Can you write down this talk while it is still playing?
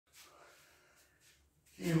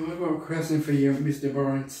Yeah, I've got a question for you, Mr.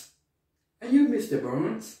 Burns. Are you Mr.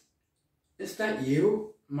 Burns? Is that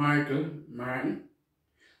you, Michael Martin?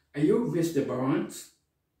 Are you Mr. Burns?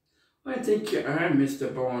 I think you are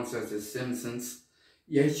Mr. Burns of The Simpsons.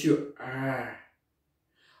 Yes, you are.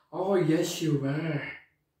 Oh, yes, you are.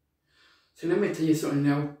 So let me tell you something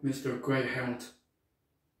now, Mr. Greyhound.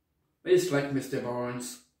 It's like Mr.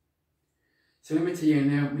 Burns. So let me tell you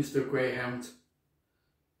now, Mr. Greyhound.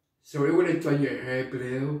 So you want to dye your hair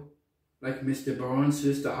blue, like Mr. Burns,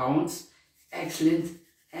 Mr. Hounds? Excellent,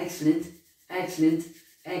 excellent, excellent,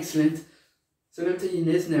 excellent. So let me tell you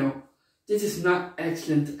this now. This is not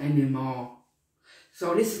excellent anymore.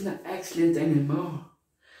 So this is not excellent anymore.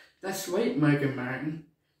 That's right, Michael Martin.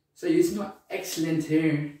 So it's not excellent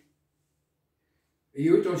here.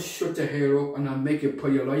 You don't shut the hair up and I'll make you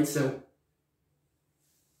pull your lights out.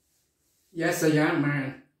 Yes, I am,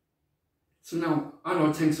 Martin. So now, I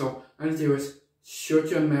don't think so. All you do is shut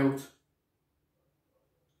your mouth.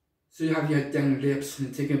 So you have your down lips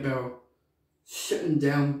and think about shutting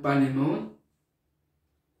down Ballymun.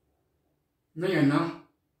 No, you're not.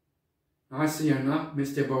 I say you're not,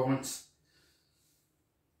 Mr. Burns.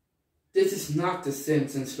 This is not The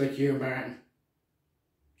Simpsons like you, Martin.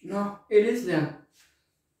 No, it is now.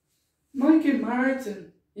 Michael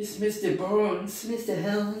Martin is Mr. Burns, Mr.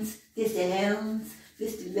 Hounds, Mr. Hounds,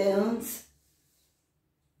 Mr. Lowndes.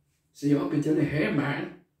 So you won't be doing it here,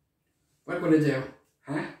 Martin. What are you going to do?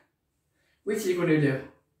 Huh? Which are you going to do?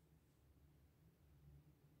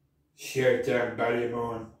 Shut down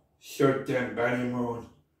Ballymun. Shut down Ballymun.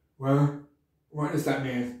 Well, what does that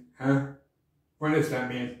mean? Huh? What does that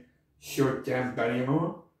mean? Shut down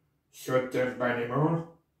Ballymun? Shut down Ballymun?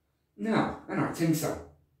 No, I don't think so.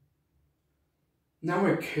 Now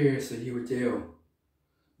we're curious what you would do,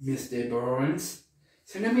 Mr. Burns.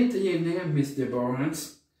 So let me tell you now, Mr.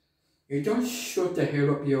 Burns. You don't shut the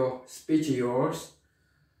hell up your speech of yours.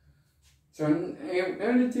 So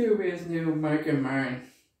all you do is now, Michael Martin.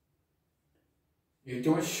 You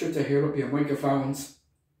don't shut the hell up your microphones.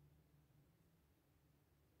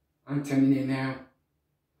 I'm telling you now.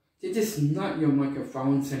 This is not your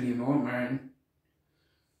microphones anymore, Martin.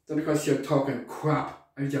 That's because you're talking crap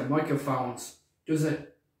at your microphones, does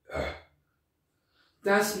it?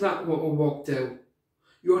 That's not what we walked out.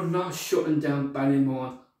 You're not shutting down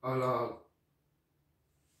Ballymun at all.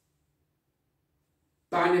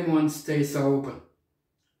 Ballymun stays open.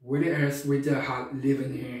 What else we the hot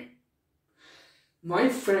living here? My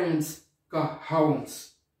friends got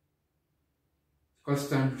homes because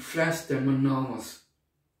they're fresh, they're monogamous.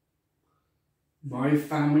 My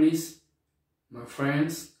families, my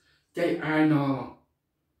friends, they are normal.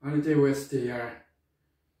 All they do is they are.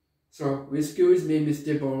 So, excuse me,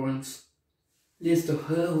 Mr. Burns. Mr.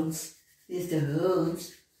 Hounds. Mr.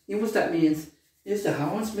 Hounds. You know what that means? Mr.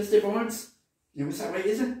 Hounds, Mr. Burns? You know what's that right,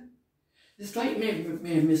 is it? It's like me,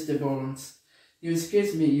 Mr. Burns. You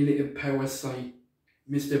excuse me, you little parasite,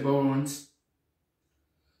 Mr. Burns.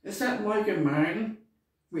 Is that Michael Martin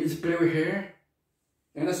with his blue hair?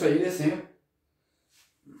 Yeah, that's what it is, yeah.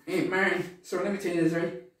 Hey, Martin, so let me tell you this,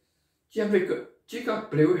 right? Do you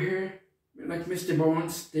got blue hair like Mr.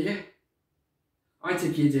 Burns, do you? I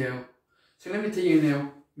think you do. So let me tell you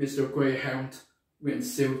now, Mr. Greyhound, with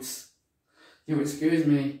suits. You know, excuse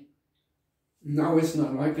me. No, it's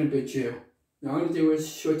not like it about you. All you do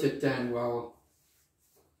is shut it down, well.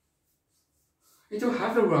 You don't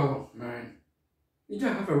have a roll, man. You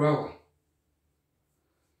don't have a roll.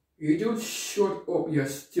 You don't shut up your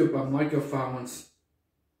stupid microphones.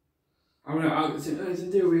 I'm gonna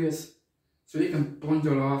do is so you can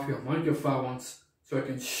bundle off your microphones so I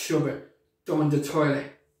can shove it down the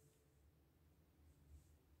toilet.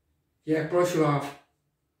 Yeah, brush it off.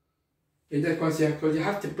 Yeah, that's because you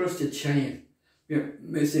have to brush the chain. Yeah,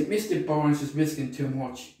 Mr. Burns is risking too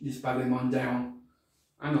much, this Ballymun down.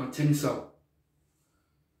 I don't think so.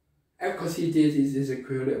 Because he did is a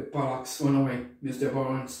cool little bollocks run away, Mr.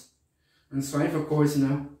 Burns. And sorry for course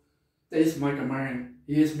now. That is Michael Martin.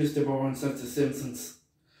 He is Mr. Burns of The Simpsons.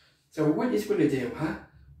 So what is he going to do, huh?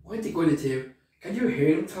 What is he going to do? Can you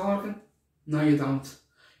hear him talking? No, you don't.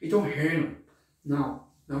 You don't hear him. No,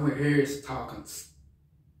 no one hears talking.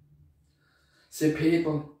 See,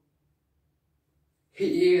 people,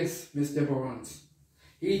 he is Mr. Burns.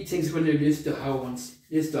 He thinks when you list the Hounds,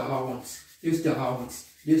 list the Hounds, list the Hounds,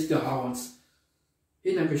 list the Hounds.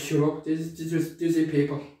 He never show up. This is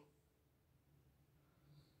people.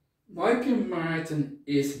 Michael Martin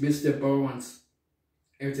is Mr. Burns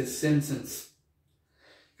of The Simpsons.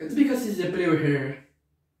 Because he's a blue hair.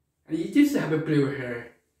 And he used to have a blue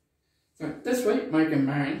hair. So that's right, Michael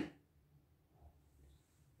Martin.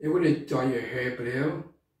 It wouldn't dye your hair blue,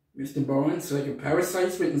 Mr. Barnes, like a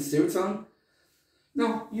parasite with suits on.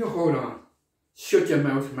 No, you hold on. Shut your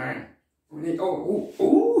mouth, man. Oh,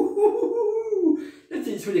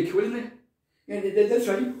 that's really cool, isn't it? Yeah, that's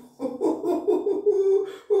right.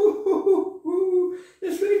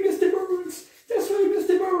 That's right, Mr. Barnes. That's right,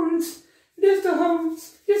 Mr. Barnes. There's the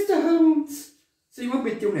hounds. There's the hounds. So you won't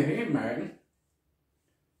be doing a hair, Martin.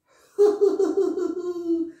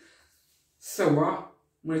 So what?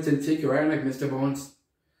 I'm going to take you out like Mr. Barnes.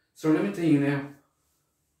 So let me tell you now.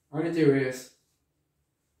 All you do is,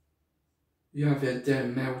 you have your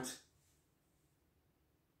damn mouth.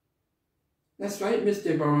 That's right,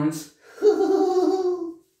 Mr. Barnes.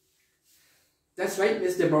 That's right,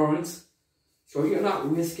 Mr. Barnes. So you're not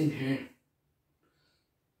whisking hair.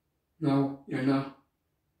 No, you're not.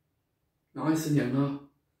 No, I said you're not.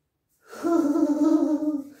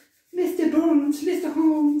 Mr. Barnes, Mr.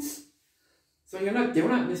 Holmes. So you're not doing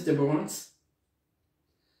that, Mr. Barnes.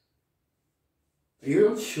 You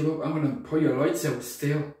don't shut up, I'm gonna pull your lights out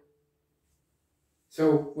still.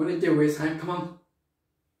 So what I do is, come on.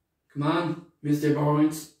 Come on, Mr.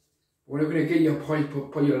 Barnes. We're gonna get your pipe,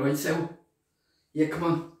 pull your lights out. Yeah, come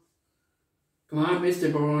on. Come on,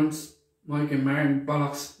 Mr. Barnes. Mike and Martin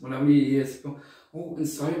bollocks, whatever he is. Oh, I'm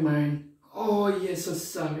sorry, Martin. Oh, yes, so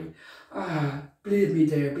sorry. Believe me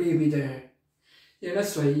there, believe me there. Yeah,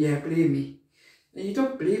 that's right, yeah, believe me. And you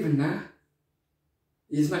don't believe in that.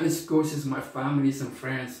 It's not as good as my families and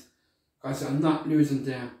friends. Because I'm not losing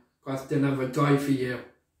them. Because they'll never die for you.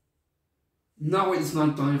 No, it's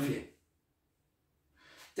not dying for you.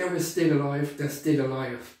 They were still alive, they're still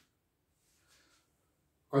alive.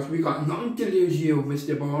 Because we got nothing to lose you,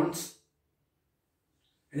 Mr. Barnes.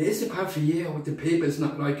 And it's apart for you, with the people's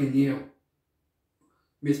not liking you.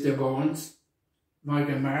 Mr. Barnes, Mike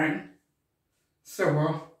and Martin. So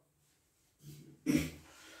what?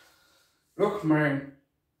 Look, Martin,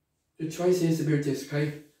 the choice is about this,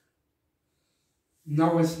 okay?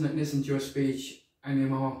 No one's not listening to your speech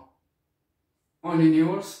anymore. On the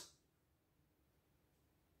news.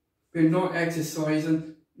 We're not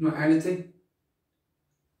exercising, not anything.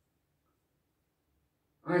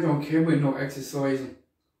 I don't care we're not exercising.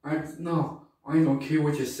 I don't care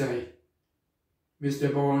what you say.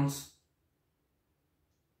 Mr. Barnes.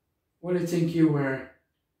 What do you think you were?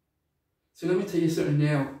 So let me tell you something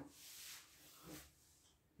now.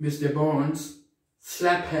 Mr. Barnes.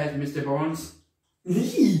 Slaphead, Mr. Barnes.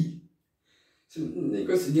 So,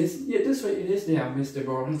 because yes, yeah, that's what it is now, Mr.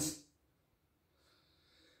 Barnes.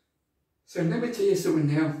 So let me tell you something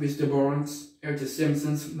now, Mr. Barnes. Out the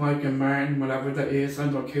Simpsons, Mike and Martin, whatever that is, I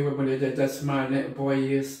don't care what that smart little boy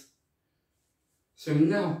is. So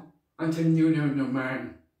now, I'm telling you now, no,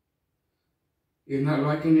 Martin. You're not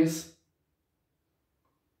liking this?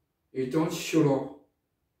 You don't shut up.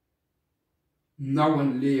 No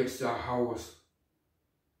one leaves their house.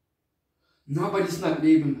 Nobody's not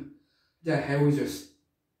leaving their houses,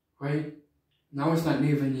 right? No one's not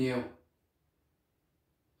leaving you.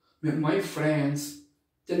 My friends,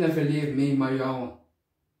 they never leave me my own.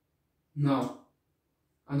 No,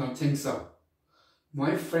 I don't think so.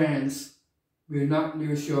 My friends will not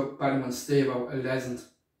lose your bottom and stable a lesson.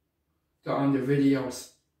 They're on the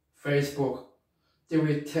videos, Facebook. They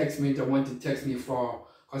will text me, they want to text me for,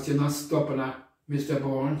 because you're not stopping at Mr.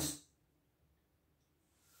 Barnes.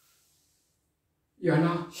 You're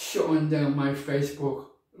not shutting down my Facebook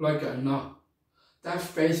like or not. That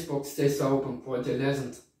Facebook stays open for the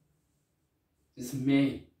lesson. It's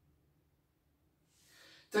me.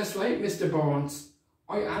 That's right, Mr. Barnes.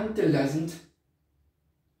 I am the legend.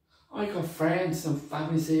 I got friends and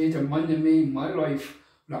families here that minded me in my life.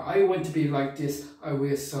 Like, I want to be like this, I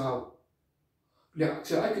will so. Like,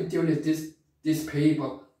 so I could deal with this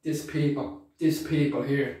people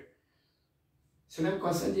here. So now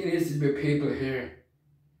because something is with people here.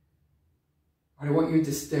 I want you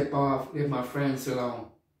to step off, leave my friends alone,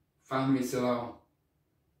 families alone.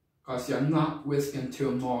 Because you're not risking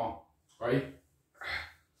too more, right?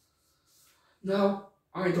 No,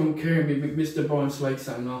 I don't care if Mr. Barnes likes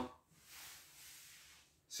it or not.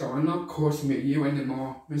 So I'm not coursing with you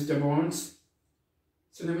anymore, Mr. Barnes.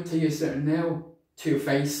 So let me tell you something now,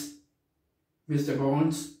 Two-Face, Mr.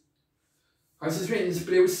 Barnes. Because he's wearing his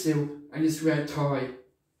blue suit and his red tie,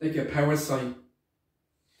 like a parasite.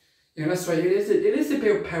 Yeah, that's right, it is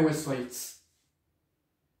about parasites.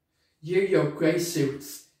 You, your grey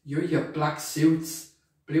suits, you, your black suits,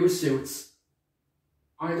 blue suits.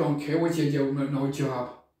 I don't care what you do, no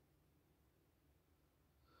job.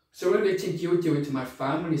 So what do you think you're doing to my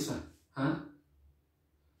family, son? Huh?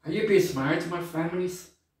 Are you being smart to my families?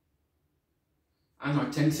 I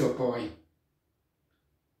don't think so, boy.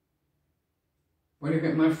 When I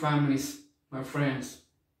get my families, my friends,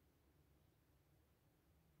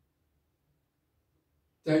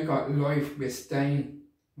 they got life with staying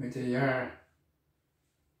with they are.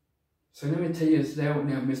 So let me tell you this out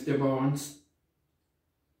now, Mr. Barnes.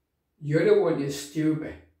 You're the one that's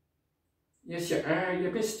stupid. Yes, you are. You're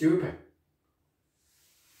a bit stupid.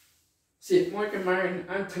 See, Michael Martin,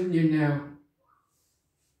 I'm telling you now,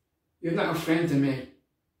 you're not a friend to me.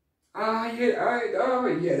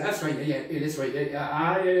 Yeah, that's right, yeah, that's right,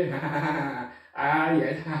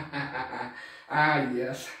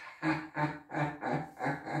 yes.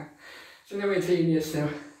 So let me tell you this now,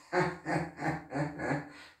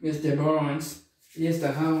 Mr. Barnes, it's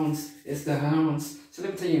the hounds, So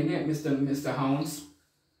let me tell you now, Mr. Hounds.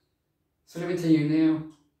 So let me tell you now,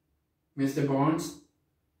 Mr. Barnes,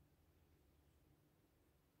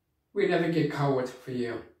 we never get coward for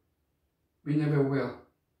you. We never will.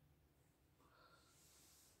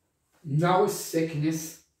 No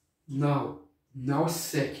sickness, no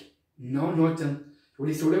sick, no nothing.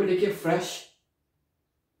 So let me get fresh.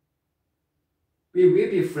 We will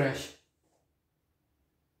be fresh.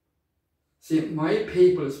 See, my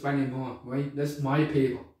people is spending more, right? That's my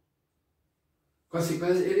people. Because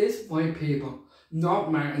it is my people,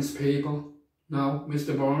 not Martin's people. No,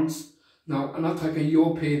 Mr. Barnes. No, I'm not talking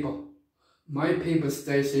your people. My people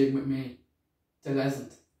stay safe with me. They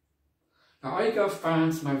doesn't. Now I got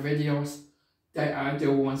fans, my videos, they are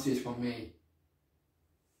the ones that's for me.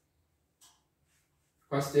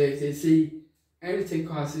 Because they see everything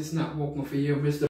because it's not working for you, Mr.